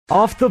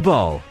Off the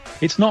ball.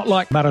 It's not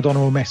like Maradona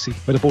or Messi,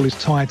 where the ball is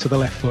tied to the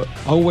left foot.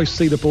 I always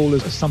see the ball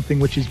as something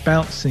which is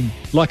bouncing,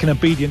 like an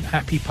obedient,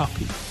 happy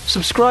puppy.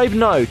 Subscribe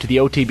now to the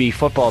OTB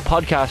Football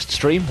Podcast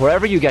stream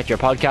wherever you get your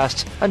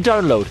podcasts and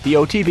download the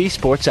OTB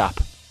Sports app.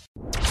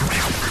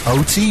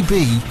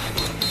 OTB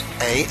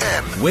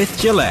AM. With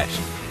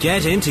Gillette.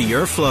 Get into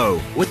your flow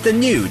with the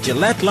new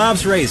Gillette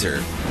Labs Razor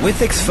with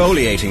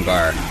exfoliating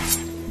bar.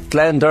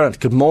 Glenn Durrant,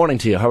 good morning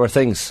to you. How are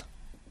things?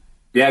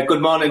 Yeah,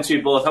 good morning to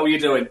you both. How are you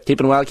doing?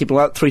 Keeping well.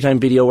 Three-time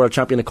BDO World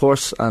Champion, of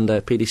course, and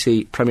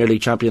PDC Premier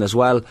League Champion as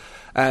well.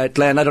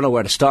 Glenn, I don't know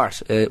where to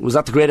start. Was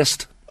that the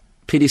greatest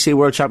PDC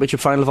World Championship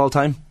final of all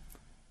time?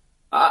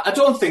 I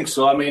don't think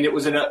so. I mean, it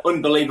was an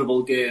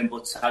unbelievable game,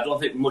 but I don't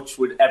think much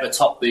would ever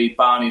top the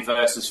Barney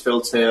versus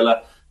Phil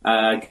Taylor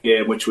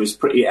game, which was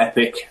pretty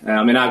epic.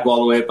 I mean, I go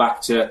all the way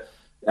back to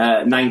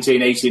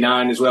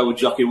 1989 as well with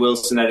Jockey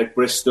Wilson, Eric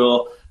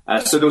Bristow.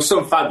 So there were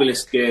some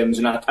fabulous games,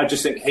 and I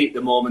just think heat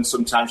the moment.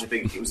 Sometimes I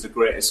think it was the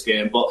greatest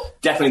game,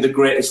 but definitely the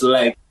greatest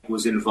leg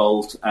was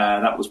involved.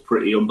 That was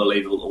pretty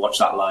unbelievable to watch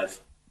that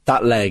live.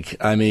 That leg,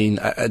 I mean,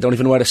 I don't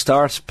even know where to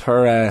start.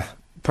 Per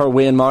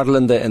Wayne Mardle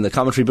in the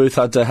commentary booth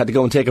had to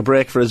go and take a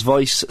break for his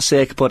voice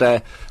sake. But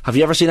have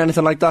you ever seen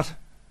anything like that?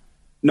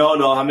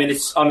 No. I mean,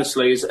 it's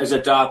honestly, as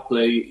a dart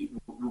player,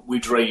 we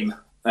dream.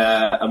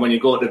 And when you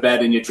go to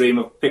bed and you dream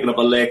of picking up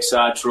a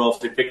Lakeside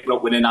trophy, picking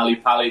up winning Ali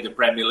Pally, the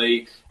Premier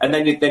League, and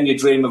then you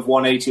dream of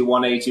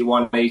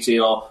 180,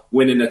 or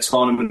winning a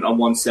tournament on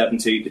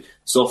 170.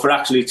 So for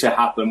actually to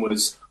happen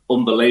was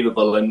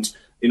unbelievable. And,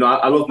 you know,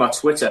 I love my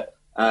Twitter.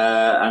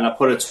 And I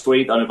put a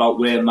tweet on about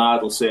Wayne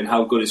Mardle saying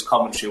how good his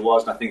commentary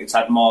was. And I think it's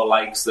had more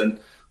likes than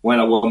when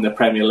I won the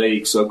Premier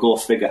League. So go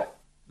figure.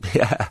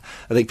 Yeah,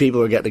 I think people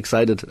were getting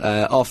excited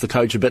off the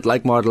couch a bit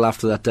like Mardle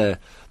after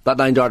that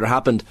nine-darter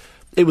happened.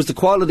 It was the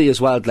quality as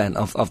well, Glenn,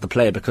 of the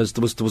play, because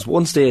there was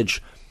one stage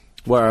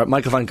where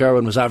Michael van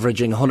Gerwen was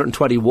averaging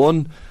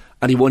 121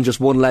 and he won just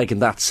one leg in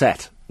that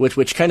set,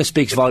 which kind of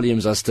speaks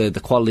volumes as to the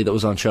quality that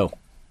was on show.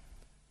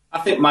 I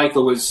think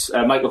Michael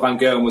van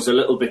Gerwen was a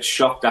little bit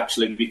shocked,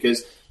 actually,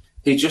 because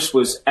he just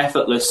was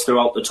effortless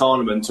throughout the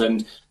tournament,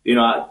 and you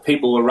know,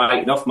 people were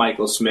writing off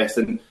Michael Smith,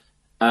 and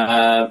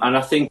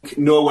I think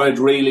no word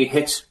really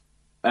hit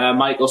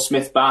Michael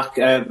van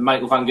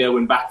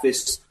Gerwen back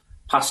this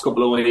past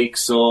couple of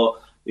weeks. So,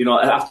 you know,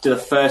 after the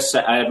first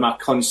set I had my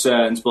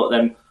concerns, but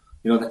then,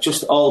 you know, that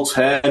just all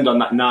turned on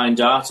that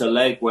nine-darter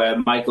leg where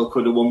Michael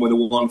could have won with a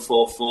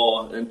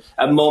 1-4-4,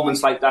 and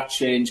moments like that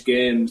change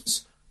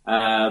games.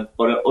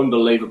 But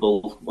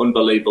unbelievable.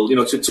 You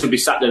know, to be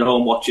sat at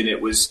home watching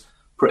it was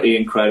pretty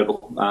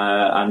incredible,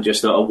 and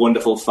just a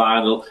wonderful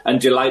final, and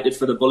delighted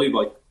for the Bully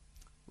Boy.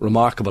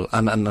 Remarkable,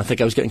 and I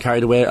think I was getting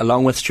carried away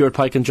along with Stuart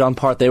Pike and John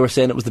Part. They were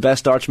saying it was the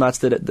best darts match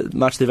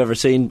they've ever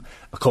seen.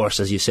 Of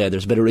course, as you said,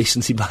 there's a bit of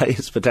recency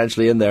bias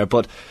potentially in there,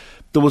 but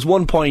there was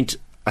one point,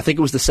 I think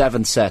it was the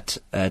seventh set,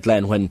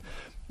 Glenn, when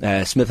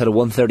Smith had a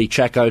 130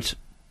 checkout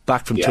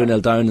back from 2-0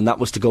 down, and that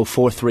was to go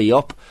 4-3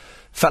 up.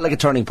 Felt like a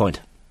turning point.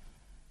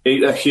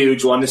 A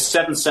huge one. The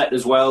seventh set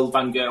as well,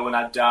 Van Gerwen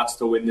had darts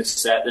to win this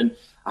set, and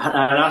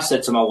I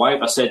said to my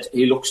wife, I said,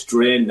 he looks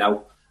drained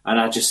now. And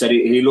I just said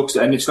he looks,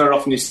 and it's not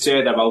often you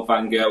say that about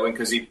Van Gerwen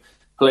because he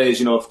plays,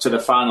 you know, to the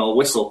final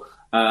whistle.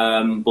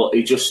 But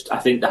I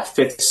think that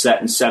fifth set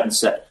and seventh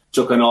set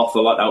took an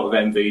awful lot out of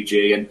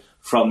MVG, and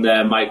from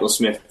there, Michael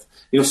Smith.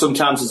 You know,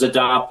 sometimes as a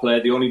dart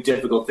player, the only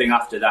difficult thing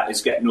after that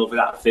is getting over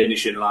that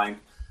finishing line.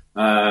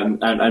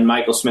 And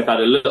Michael Smith had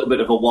a little bit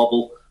of a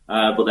wobble,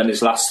 but then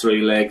his last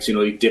three legs, you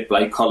know, he dipped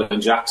like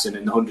Colin Jackson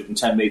in the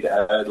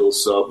 110-metre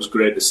hurdles, so it was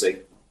great to see.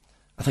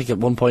 I think at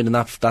one point in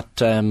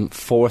that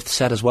fourth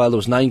set as well, there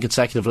was 9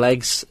 consecutive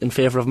legs in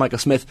favour of Michael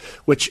Smith,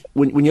 which,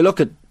 when you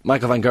look at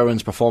Michael van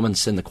Gerwen's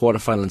performance in the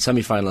quarter-final and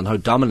semi-final and how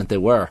dominant they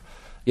were,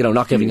 you know,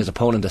 not giving his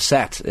opponent a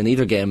set in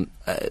either game,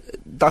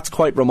 that's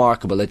quite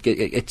remarkable.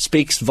 It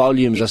speaks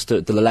volumes as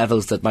to the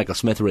levels that Michael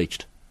Smith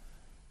reached.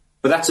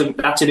 But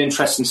that's an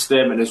interesting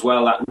statement as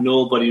well, that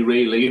nobody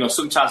really, you know,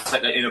 sometimes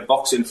like in a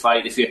boxing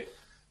fight,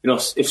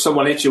 if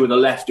someone hits you with a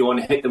left, you want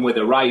to hit them with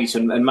a right,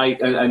 and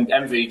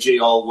MVG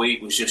all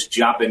week was just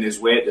jabbing his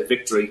way to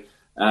victory.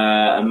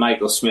 And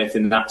Michael Smith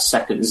in that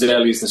second, as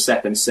early as the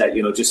second set,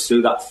 you know, just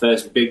threw that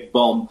first big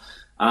bomb,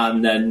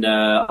 and then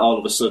all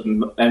of a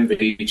sudden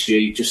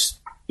MVG just,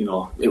 you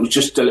know, it was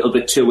just a little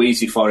bit too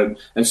easy for him.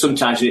 And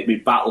sometimes you need to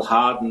be battle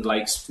hardened,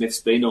 like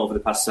Smith's been over the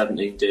past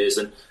 17 days,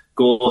 and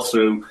go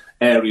through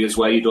areas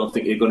where you don't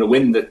think you're going to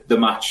win the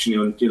match.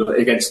 You know,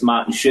 against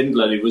Martin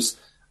Schindler, he was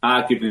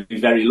arguably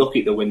very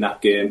lucky to win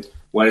that game,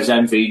 whereas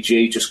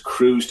MVG just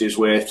cruised his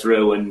way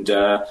through, and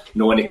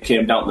when it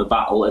came down to the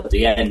battle at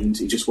the end,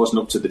 he just wasn't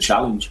up to the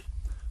challenge.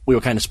 We were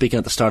kind of speaking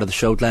at the start of the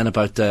show, Glenn,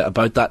 about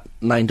that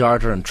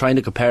nine-darter and trying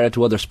to compare it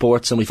to other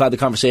sports, and we've had the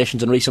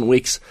conversations in recent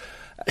weeks.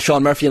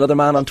 Sean Murphy, another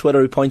man on Twitter,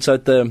 who points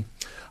out the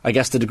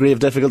degree of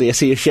difficulty. I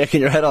see you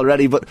shaking your head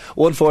already, but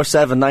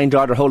 147,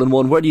 nine-darter,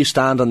 hole-in-one. Where do you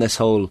stand on this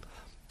whole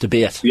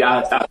debate?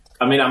 Yeah,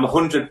 I'm a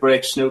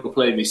 100-break snooker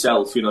player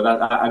myself. You know,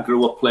 that I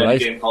grew up playing a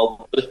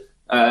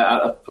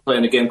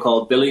game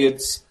called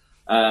billiards.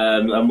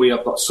 and we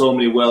have got so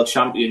many world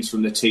champions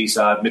from the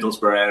Teesside,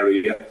 Middlesbrough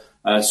area.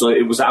 So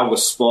it was our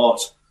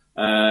sport.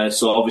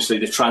 So obviously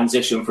the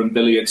transition from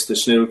billiards to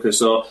snooker.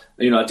 So,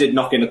 I did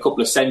knock in a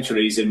couple of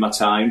centuries in my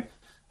time.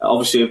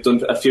 Obviously I've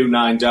done a few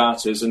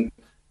 9-darters, and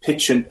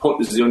pitch and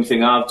putt is the only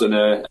thing I've done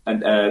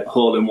a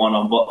hole-in-one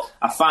on. But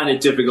I find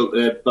it difficult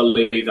to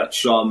believe that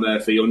Shaun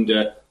Murphy,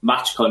 under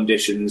match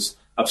conditions,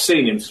 I've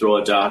seen him throw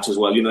a dart as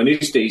well, and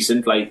he's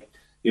decent.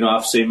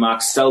 I've seen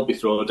Mark Selby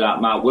throw a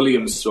dart, Mark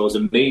Williams throws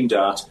a mean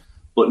dart,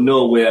 but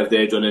nowhere have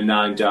they done a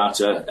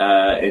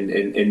 9-darter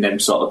in them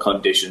sort of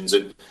conditions.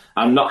 And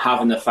I'm not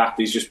having the fact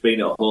he's just been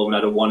at home and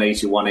had a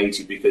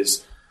 180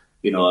 because,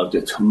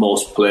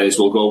 most players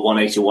will go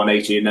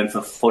 180 and then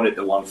for fun at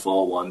the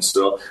 141.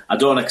 So I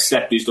don't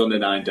accept he's done the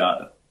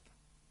 9-darter.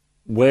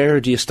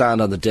 Where do you stand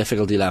on the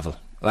difficulty level?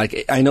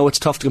 I know it's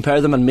tough to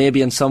compare them, and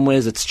maybe in some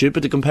ways it's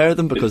stupid to compare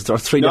them because there are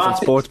three different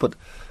sports, but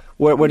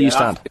where do you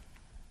stand?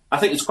 I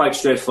think it's quite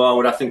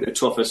straightforward. I think the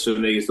toughest for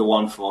me is the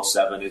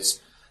 147.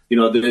 It's,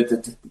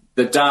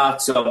 the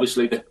darts,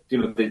 obviously,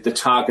 the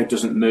target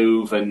doesn't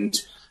move, and,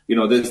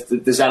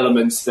 there's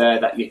elements there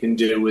that you can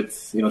do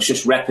with, it's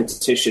just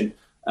repetition.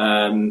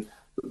 And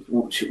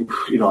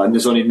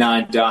there's only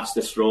 9 darts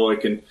to throw.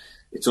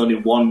 It's only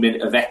 1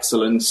 minute of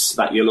excellence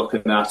that you're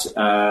looking at.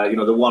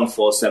 The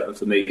 147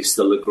 for me is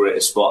still the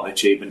greatest sporting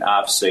achievement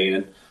I've seen.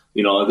 And,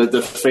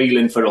 the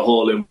feeling for a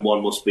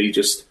hole-in-one must be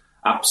just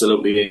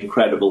absolutely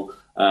incredible.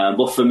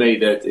 But for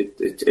me,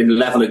 in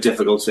level of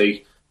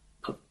difficulty,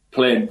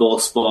 playing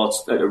both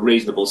sports at a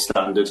reasonable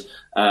standard,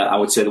 I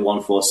would say the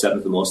 147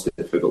 is the most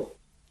difficult.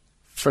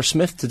 For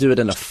Smith to do it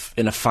in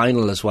a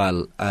final as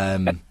well,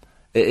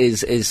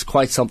 is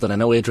quite something. I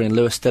know Adrian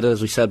Lewis did it,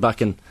 as we said,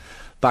 back in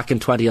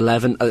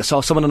 2011. I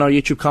saw someone in our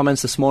YouTube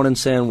comments this morning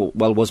saying,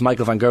 well, was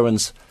Michael van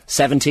Gerwen's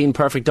 17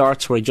 perfect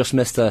darts, where he just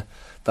missed the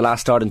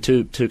last dart in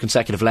two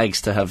consecutive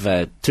legs, to have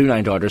 2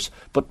 9-darters.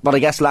 But I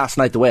guess last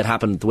night, the way it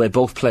happened, the way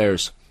both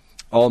players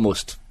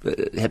almost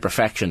hit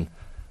perfection,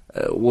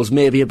 was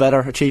maybe a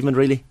better achievement,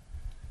 really.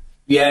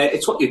 Yeah,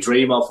 it's what you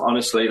dream of,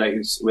 honestly.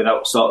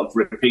 Without sort of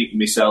repeating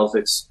myself,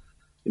 it's,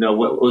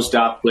 us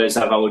dart players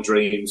have our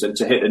dreams, and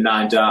to hit a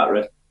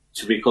 9-darter,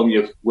 to become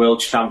your world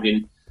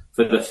champion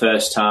for the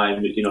first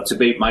time, to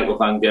beat Michael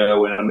van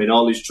Gerwen,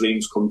 all his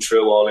dreams come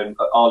true all in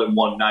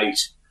one night.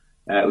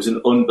 It was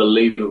an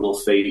unbelievable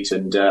feat,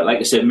 and like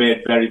I said,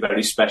 made very,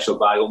 very special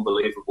by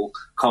unbelievable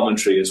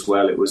commentary as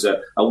well. It was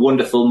a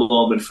wonderful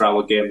moment for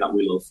our game that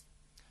we love.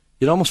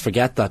 You'd almost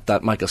forget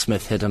that Michael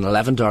Smith hit an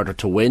 11-darter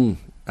to win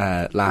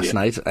last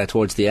night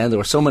towards the end. There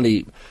were so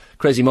many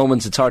crazy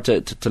moments, it's hard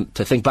to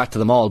think back to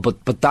them all,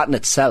 but that in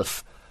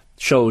itself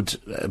showed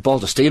ball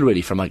to steel,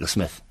 really, for Michael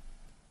Smith.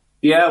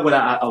 Yeah, when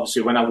I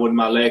won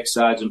my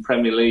Lakesides and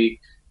Premier League,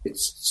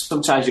 it's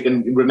sometimes you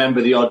can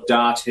remember the odd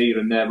dart here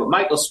and there, but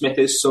Michael Smith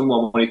is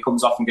someone, when he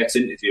comes off and gets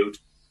interviewed,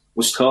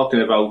 was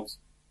talking about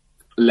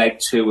leg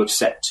 2 of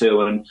set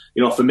 2, and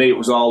for me it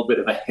was all a bit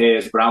of a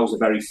haze, but I was a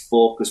very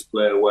focused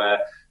player, where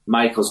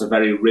Michael's a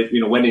very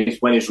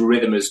when his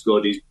rhythm is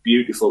good, he's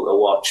beautiful to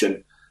watch,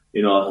 and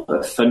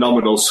a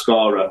phenomenal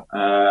scorer,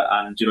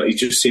 and he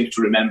just seems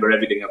to remember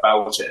everything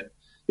about it.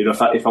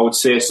 If I would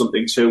say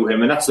something to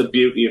him, and that's the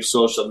beauty of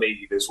social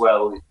media as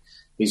well.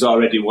 He's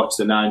already watched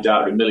the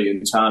 9-darter a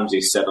million times,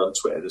 he said on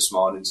Twitter this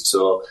morning.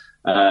 So,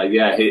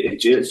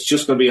 it's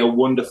just going to be a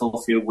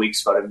wonderful few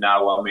weeks for him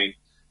now.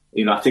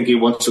 I think he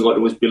wants to go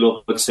to his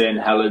beloved St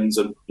Helens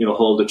and,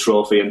 hold the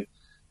trophy. And,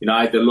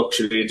 I had the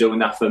luxury of doing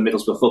that for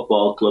Middlesbrough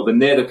Football Club.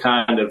 And they're the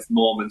kind of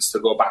moments to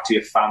go back to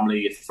your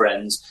family, your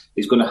friends.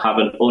 He's going to have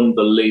an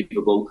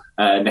unbelievable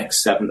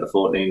next 7 to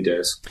 14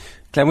 days.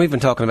 Glenn, we've been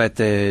talking about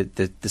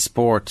the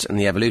sport and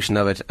the evolution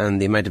of it, and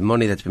the amount of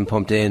money that's been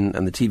pumped in,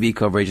 and the TV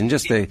coverage, and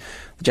just the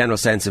general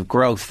sense of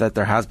growth that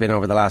there has been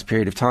over the last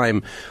period of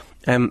time.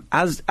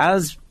 As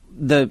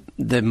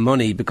the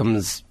money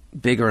becomes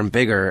bigger and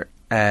bigger,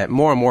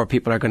 more and more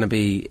people are going to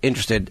be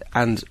interested,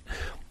 and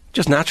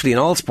just naturally in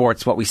all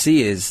sports what we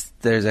see is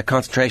there's a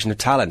concentration of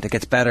talent. It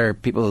gets better,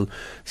 people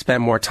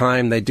spend more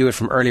time, they do it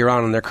from earlier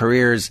on in their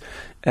careers.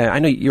 I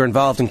know you're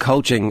involved in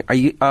coaching. Are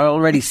you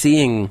already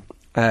seeing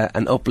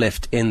an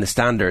uplift in the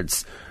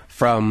standards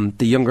from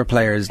the younger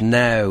players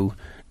now,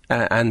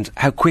 and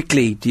how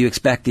quickly do you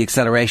expect the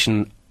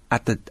acceleration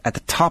at the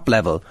top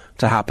level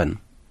to happen?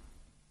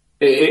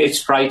 It's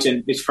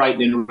frightening. It's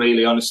frightening,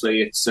 really.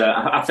 Honestly, it's.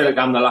 I feel like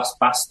I'm the last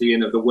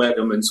bastion of the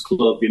workman's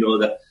club.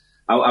 That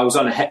I was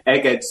on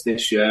Eggheads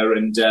this year,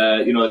 and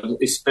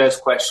his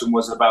first question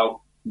was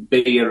about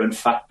beer and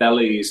fat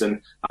bellies,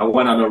 and I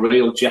went on a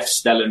real Jeff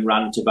Stelling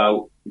rant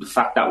about the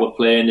fact that we're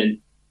playing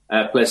in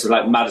places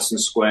like Madison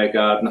Square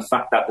Garden, the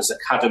fact that there's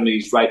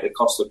academies right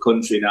across the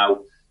country now,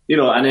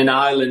 and in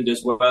Ireland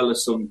as well,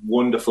 there's some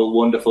wonderful,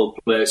 wonderful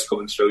players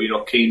coming through.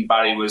 Keane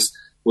Barry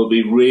will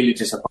be really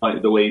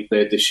disappointed the way he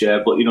played this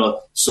year, but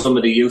some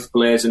of the youth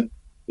players, and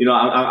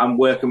I'm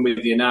working with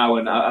you now,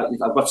 and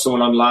I've got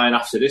someone online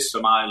after this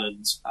from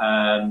Ireland,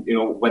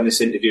 when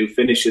this interview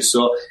finishes,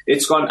 so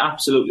it's gone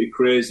absolutely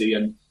crazy,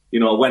 and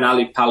when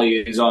Ali Pali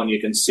is on, you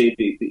can see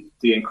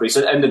the increase.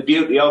 And the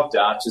beauty of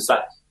darts is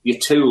that your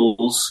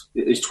tools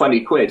is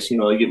 20 quid.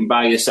 You can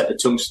buy a set of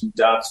tungsten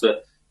darts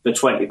for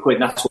 20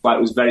 quid. And that's why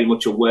it was very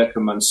much a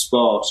workman's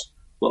sport.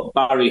 But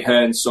Barry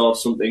Hearn saw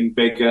something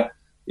bigger,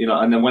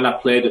 and then when I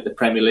played at the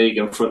Premier League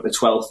in front of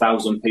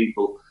 12,000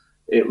 people,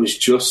 it was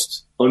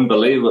just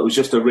unbelievable. It was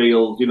just a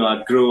real,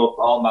 I grew up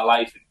all my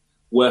life in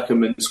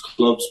workman's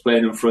clubs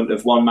playing in front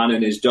of one man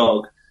and his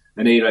dog.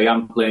 And here I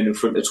am playing in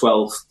front of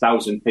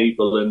 12,000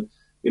 people. And,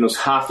 it's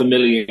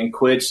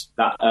 £500,000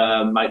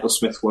 that Michael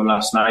Smith won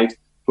last night.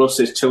 Plus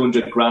there's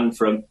 200 grand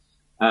from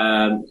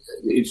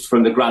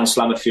the Grand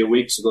Slam a few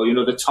weeks ago.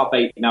 The top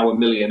 8 now are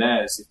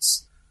millionaires.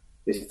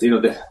 It's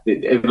the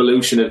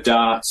evolution of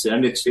darts,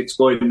 and it's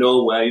going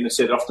nowhere.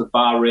 Say they're off to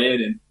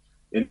Bahrain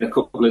in a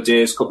couple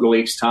of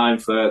weeks' time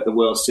for the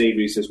World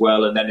Series as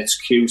well, and then it's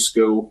Q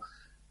School.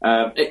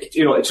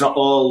 It's not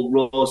all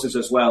roses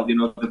as well.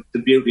 The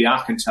beauty I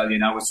can tell you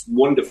now, it's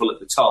wonderful at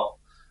the top,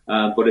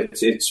 but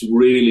it's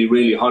really,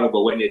 really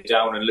horrible when you're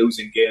down and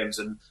losing games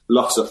and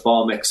loss of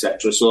form,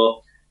 etc.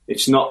 So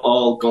it's not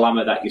all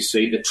glamour that you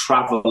see. The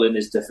travelling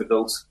is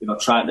difficult.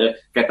 Trying to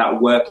get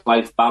that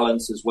work-life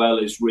balance as well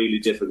is really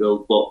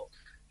difficult.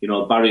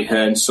 But Barry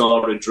Hearn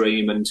saw a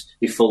dream and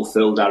he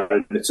fulfilled that,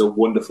 and it's a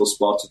wonderful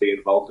sport to be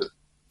involved in.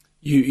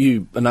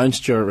 You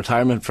announced your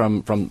retirement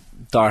from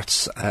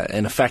darts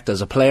in effect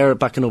as a player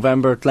back in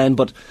November, Glenn.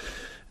 But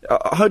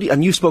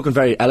and you've spoken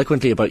very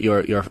eloquently about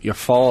your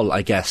fall,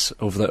 I guess,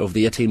 over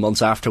the 18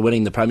 months after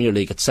winning the Premier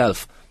League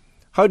itself.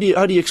 How do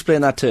you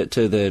explain that to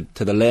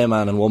the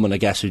layman and woman, I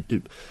guess, who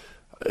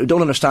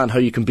don't understand how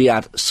you can be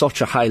at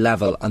such a high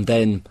level, and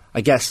then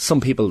I guess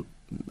some people,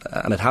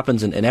 and it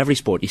happens in every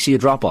sport, you see a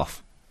drop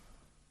off.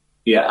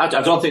 Yeah, I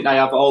don't think I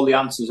have all the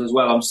answers as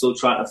well. I'm still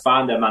trying to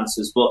find them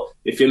answers. But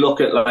if you look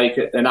at like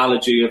an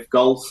analogy of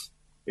golf,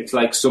 it's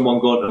like someone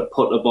going to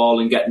put the ball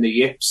and getting the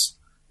yips.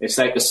 It's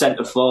like a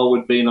centre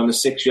forward being on the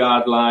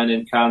 6-yard line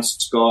and can't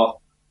score.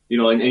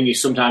 And you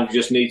sometimes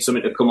just need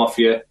something to come off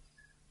your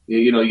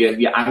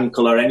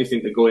ankle or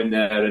anything to go in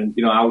there. And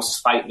I was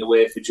fighting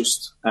away for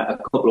just a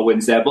couple of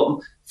wins there. But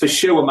for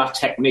sure, my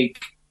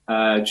technique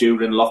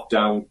during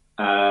lockdown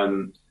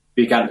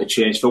began to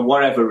change for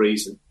whatever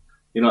reason.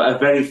 A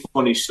very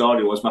funny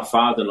story was my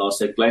father-in-law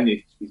said,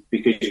 "Glenn,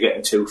 because you're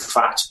getting too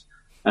fat."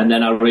 And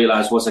then I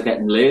realised, was I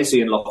getting lazy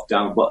in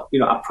lockdown? But,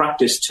 I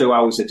practiced 2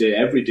 hours a day,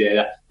 every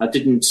day. I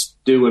didn't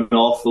do an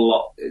awful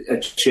lot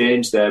of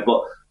change there,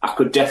 but I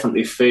could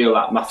definitely feel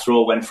that my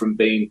throw went from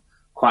being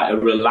quite a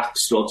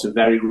relaxed throw to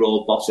very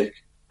robotic.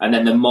 And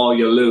then the more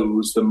you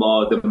lose, the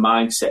more the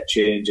mindset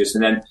changes.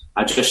 And then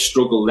I just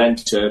struggled then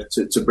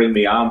to bring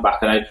my arm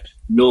back. And I had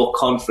no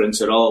confidence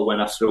at all when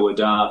I threw a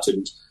dart.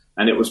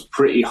 And it was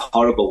pretty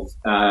horrible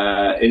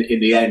in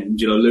the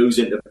end,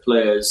 losing to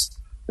players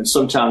and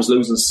sometimes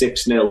losing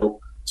 6-0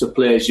 to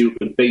players you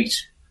could beat.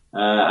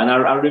 And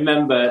I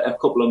remember a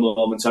couple of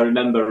moments. I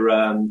remember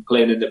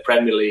playing in the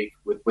Premier League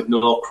with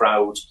no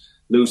crowd,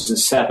 losing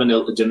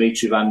 7-0 to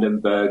Dimitri van den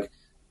Berg,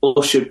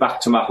 ushered back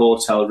to my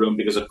hotel room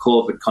because of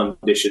COVID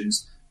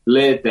conditions,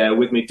 laid there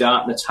with me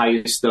dart and the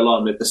tie still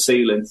on at the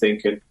ceiling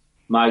thinking,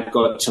 my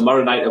God,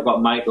 tomorrow night I've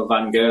got Michael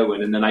van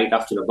Gerwen and the night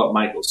after I've got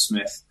Michael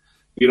Smith.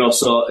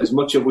 So as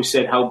much as we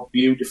said how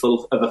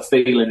beautiful of a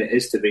feeling it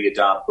is to be a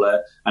dart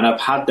player, and I've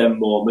had them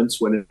moments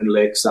when in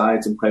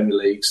Lakesides and Premier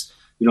Leagues,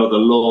 the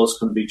lows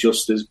can be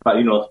just as bad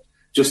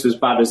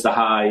as the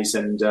highs,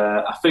 and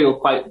I feel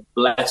quite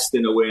blessed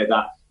in a way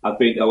that I've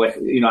been,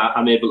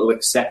 I'm able to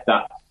accept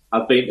that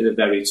I've been to the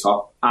very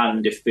top,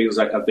 and it feels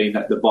like I've been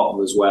at the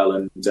bottom as well.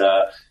 And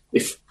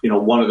if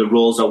one of the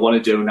roles I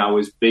want to do now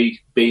is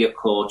be a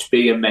coach,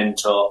 be a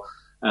mentor.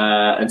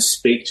 And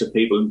speak to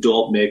people and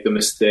don't make the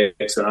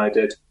mistakes that I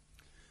did.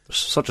 There's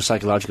such a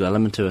psychological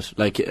element to it.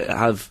 Like,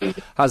 has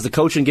the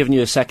coaching given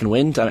you a second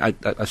wind?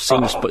 I've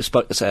seen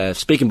you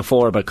speaking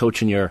before about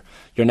coaching your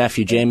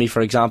nephew Jamie,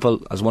 for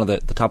example, as one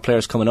of the top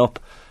players coming up.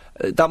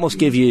 That must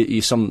give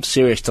you some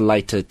serious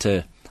delight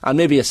to and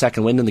maybe a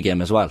second wind in the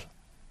game as well.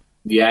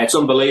 Yeah, it's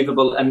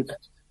unbelievable. And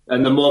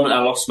the moment I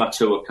lost my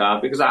tour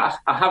card, because I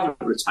haven't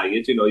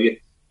retired,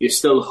 you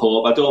still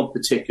hope. I don't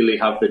particularly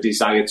have the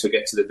desire to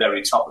get to the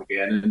very top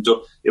again, and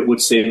it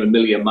would seem a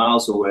million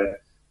miles away.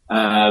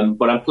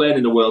 But I'm playing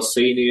in the World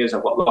Seniors.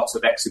 I've got lots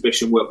of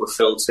exhibition work with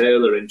Phil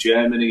Taylor in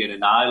Germany and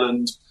in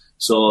Ireland.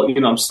 So,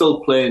 I'm still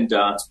playing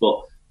darts,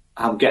 but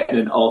I'm getting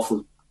an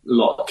awful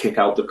lot of kick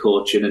out the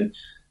coaching. And,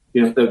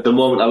 the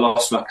moment I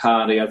lost my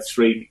card, I had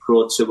 3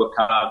 Pro Tour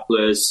card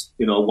players,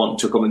 wanting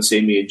to come and see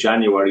me in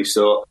January.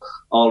 So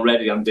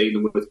already I'm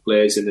dealing with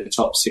players in the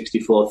top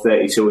 64,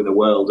 32 in the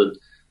world.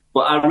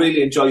 But I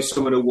really enjoy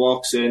someone who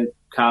walks in,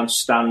 can't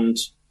stand,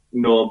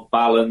 no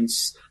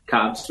balance,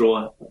 can't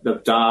throw the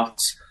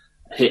darts,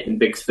 hitting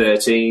big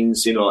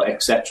 13s,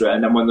 etc.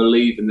 And then when they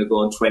leave and they're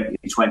going 20,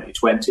 20,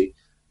 20.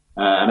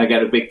 And I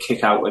get a big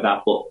kick out of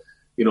that. But,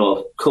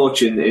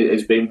 coaching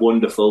has been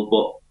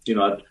wonderful.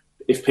 But,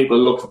 if people are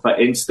looking for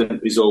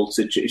instant results,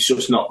 it's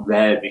just not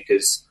there,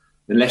 because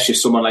unless you're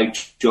someone like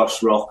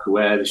Josh Rock,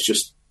 where there's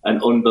just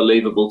an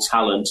unbelievable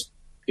talent,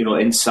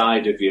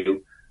 inside of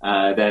you,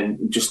 then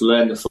just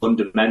learn the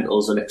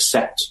fundamentals and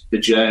accept the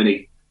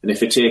journey. And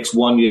if it takes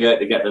 1 year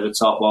to get to the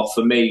top, well,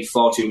 for me,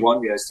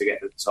 41 years to get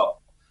to the top.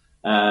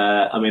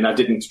 I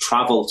didn't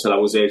travel till I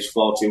was age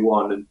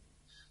 41 and,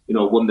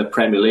 won the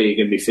Premier League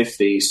in my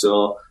 50s.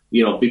 So,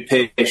 be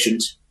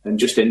patient and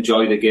just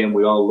enjoy the game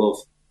we all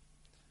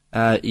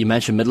love. You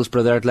mentioned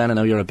Middlesbrough there, Glenn. I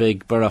know you're a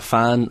big Borough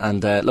fan.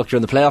 And look, you're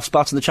in the playoff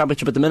spots in the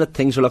Championship at the minute.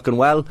 Things are looking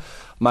well.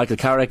 Michael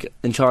Carrick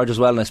in charge as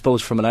well. And I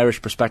suppose from an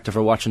Irish perspective,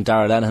 we're watching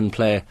Darragh Lenihan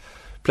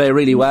play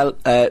really well.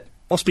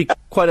 Must be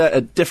quite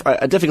a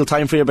difficult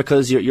time for you,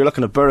 because you're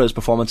looking at Borough's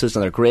performances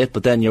and they're great,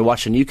 but then you're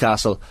watching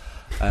Newcastle,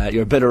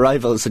 your bitter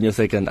rivals, and you're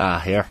thinking,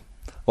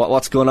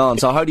 what's going on?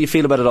 So how do you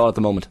feel about it all at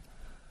the moment?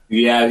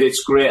 Yeah,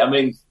 it's great.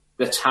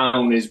 The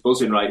town is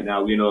buzzing right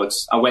now.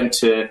 I went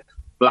to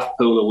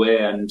Blackpool away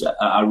and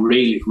I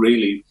really,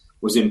 really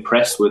was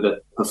impressed with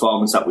the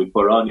performance that we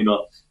put on.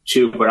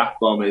 Chuba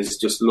Akpom is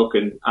just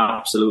looking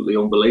absolutely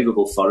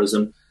unbelievable for us,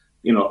 and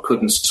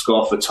couldn't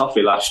score for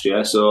Toffee last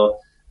year. So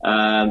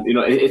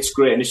it's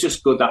great, and it's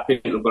just good that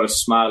people have got a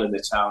smile in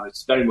the town.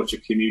 It's very much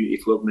a community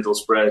club,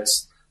 Middlesbrough.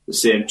 It's the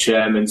same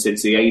chairman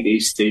since the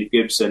 80s, Steve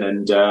Gibson,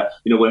 and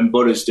when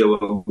Borough's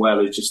doing well,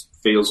 it just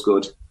feels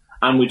good.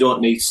 And we don't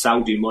need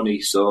Saudi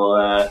money,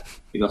 so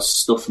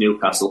stuff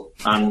Newcastle.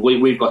 And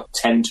we've got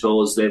 10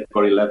 toes, they've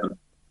got 11.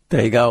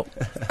 There you go.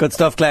 Good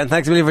stuff, Glenn.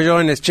 Thanks a million for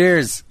joining us.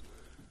 Cheers.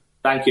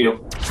 Thank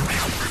you.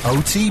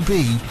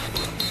 OTB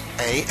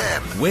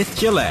AM. With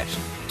Gillette.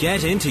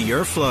 Get into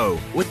your flow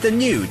with the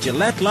new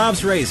Gillette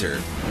Labs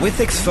Razor with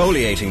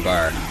exfoliating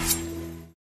bar.